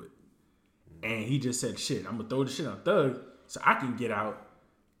to do it. And he just said, shit, I'm going to throw the shit on Thug so I can get out.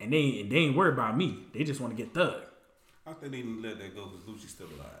 And they ain't worried about me. They just want to get Thug. I think they didn't let that go because Lucci's still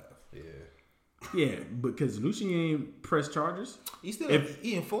alive. Yeah. Yeah, because Lucci ain't pressed charges. He still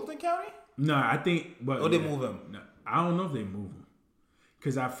in Fulton County? No, I think... But, they move him? No, I don't know if they move him.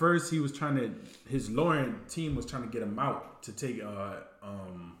 Because at first he was trying to... His lawyering team was trying to get him out to take...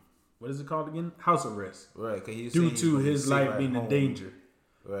 what is it called again? House arrest. Right. Due to his life being in danger.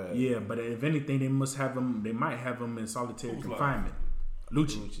 Right. Yeah, but if anything, they must have him... They might have him in solitary confinement.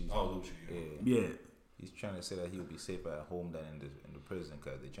 Lucci. Oh, Lucci. Yeah. He's trying to say that he would be safer at home than in the prison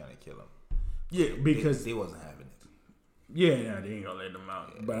because they're trying to kill him. Yeah, because... They wasn't having it. Yeah, they ain't gonna let him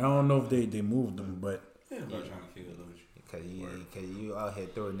out. Yeah. But I don't know if they moved him, but... Yeah, they're trying to kill Lucci. Cause you out here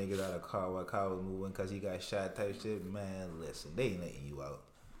throwing niggas out of car while car was moving cause he got shot type shit. Man, listen, they ain't letting you out.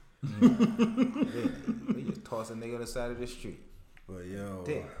 They just toss a nigga on the side of the street. But yo,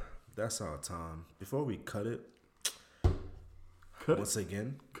 damn. That's our time. Before we cut it, once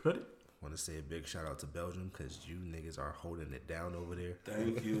again, want to say a big shout out to Belgium because you niggas are holding it down over there.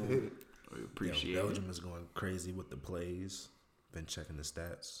 Thank you. We appreciate it. Belgium is going crazy with the plays. Been checking the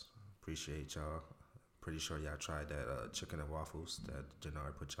stats. Appreciate y'all. Pretty sure y'all tried that chicken and waffles that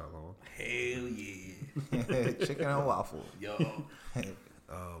Jannard put y'all on. Hell yeah. Chicken and waffle. Yo.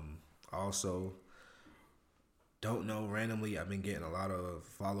 Also, don't know, randomly, I've been getting a lot of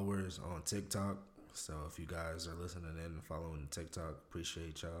followers on TikTok. So if you guys are listening in and following TikTok,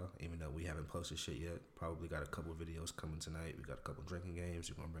 appreciate y'all. Even though we haven't posted shit yet. Probably got a couple videos coming tonight. We got a couple drinking games.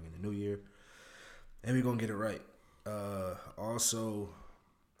 We're going to bring in the new year. And we're going to get it right. Also,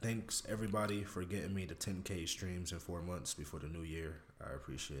 thanks everybody for getting me the 10K streams in 4 months before the new year. I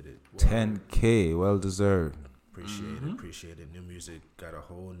appreciate it. 10K, well deserved. Appreciate it. New music. Got a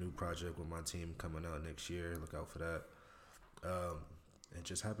whole new project with my team coming out next year. Look out for that. And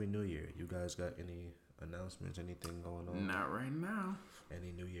just Happy New Year. You guys got any announcements, anything going on? Not right now.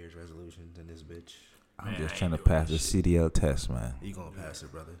 Any New Year's resolutions in this bitch? I'm just trying to pass the CDL test, man. You gonna pass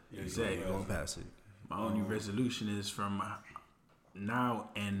it, brother. Exactly. You gonna pass it. My only resolution is from now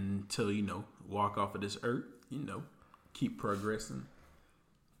until, walk off of this earth, keep progressing.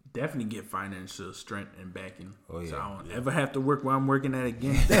 Definitely get financial strength and backing. Oh, yeah. So I don't ever have to work while I'm working at it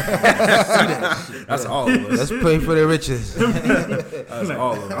again. That's all of us. Let's pray for the riches. That's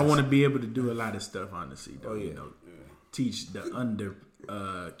all of us. I want to be able to do a lot of stuff, honestly, though. Teach the under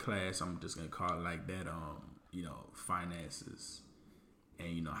class, I'm just going to call it like that, finances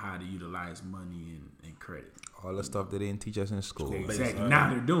and, how to utilize money and credit. All the stuff they didn't teach us in school. Exactly.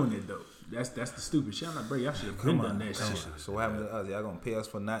 Now they're doing it, though. That's the stupid shit. I'm like, bro, y'all should have been done that shit. So what happened to us? Y'all gonna pay us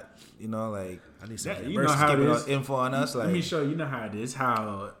for not, I need some how it is. Info on us. Like, let me show you. How it is.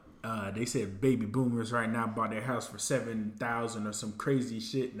 How they said baby boomers right now bought their house for $7,000 or some crazy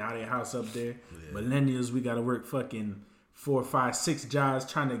shit. Now their house up there. Yeah. Millennials, we gotta work fucking 4, 5, 6 jobs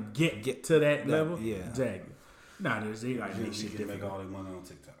trying to get to that level. Yeah, exactly. Nah, they like they shit different. Make all their money on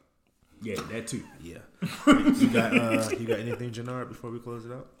TikTok. Yeah, that too. Yeah. You got anything, Jannard, before we close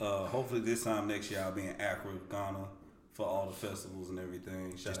it out? Hopefully this time next year I'll be in Accra, Ghana for all the festivals and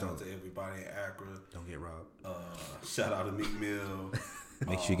everything. Shout out to everybody in Accra. Don't get robbed. Shout out to Meek Mill.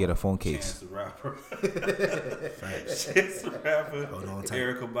 Make sure you get a phone case. Chance the Rapper. Chance the Rapper. Hold on tight.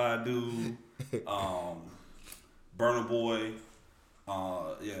 Erykah Badu. Burna Boy.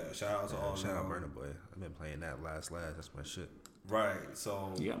 Shout out to all. Shout out Burna Boy. I've been playing that last. That's my shit. Right,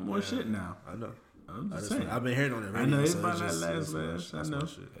 so you got more shit now. I know. I've been hearing on it. I know it's about that last. I know.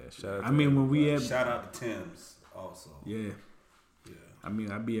 Shout out when we had shout out to Tim's also. Yeah. I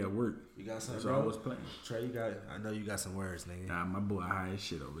be at work. You got something? So I was playing. Trey, I know you got some words, nigga. Nah, my boy high as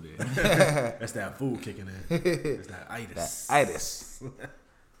shit over there. That's that food kicking in. It's that itis.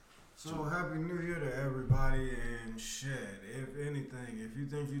 So happy New Year to everybody, and shit, if anything, if you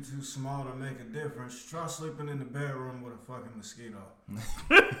think you're too small to make a difference, try sleeping in the bedroom with a fucking mosquito.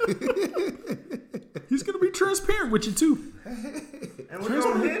 He's gonna be transparent with you too. And we're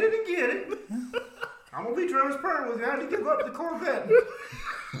gonna hit it and get it. I'm gonna be transparent with you. I had to give up the Corvette.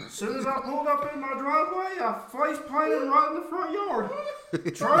 As soon as I pulled up in my driveway, I face planted right in the front yard.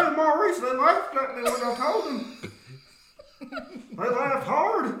 Trey and Maurice, they laughed at me when I told them. They laughed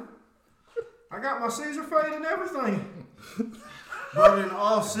hard. I got my Caesar fade and everything. But in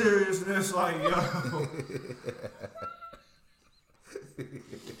all seriousness, yo.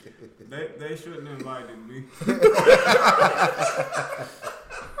 They shouldn't have invited me.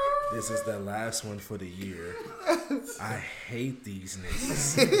 This is the last one for the year. I hate these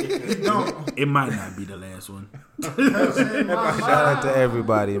niggas. It might not be the last one. Shout out to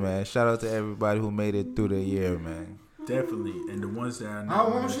everybody, man. Shout out to everybody who made it through the year, man. Definitely. And the ones that I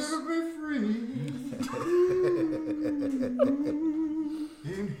want you to be free. And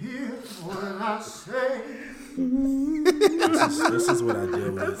hear what I say. This is what I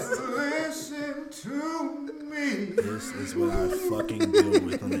deal with. Listen to me. This is what I fucking deal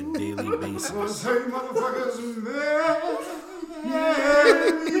with on a daily basis. Say, motherfuckers,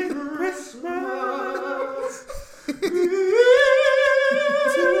 Merry Christmas.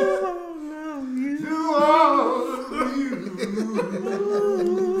 To all of you.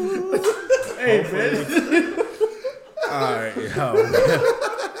 Hey, man. Alright, yo.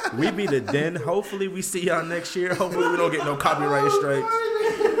 We be the Den. Hopefully we see y'all next year. Hopefully we don't get no copyright strikes.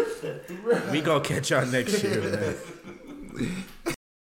 We gonna catch y'all next year, man.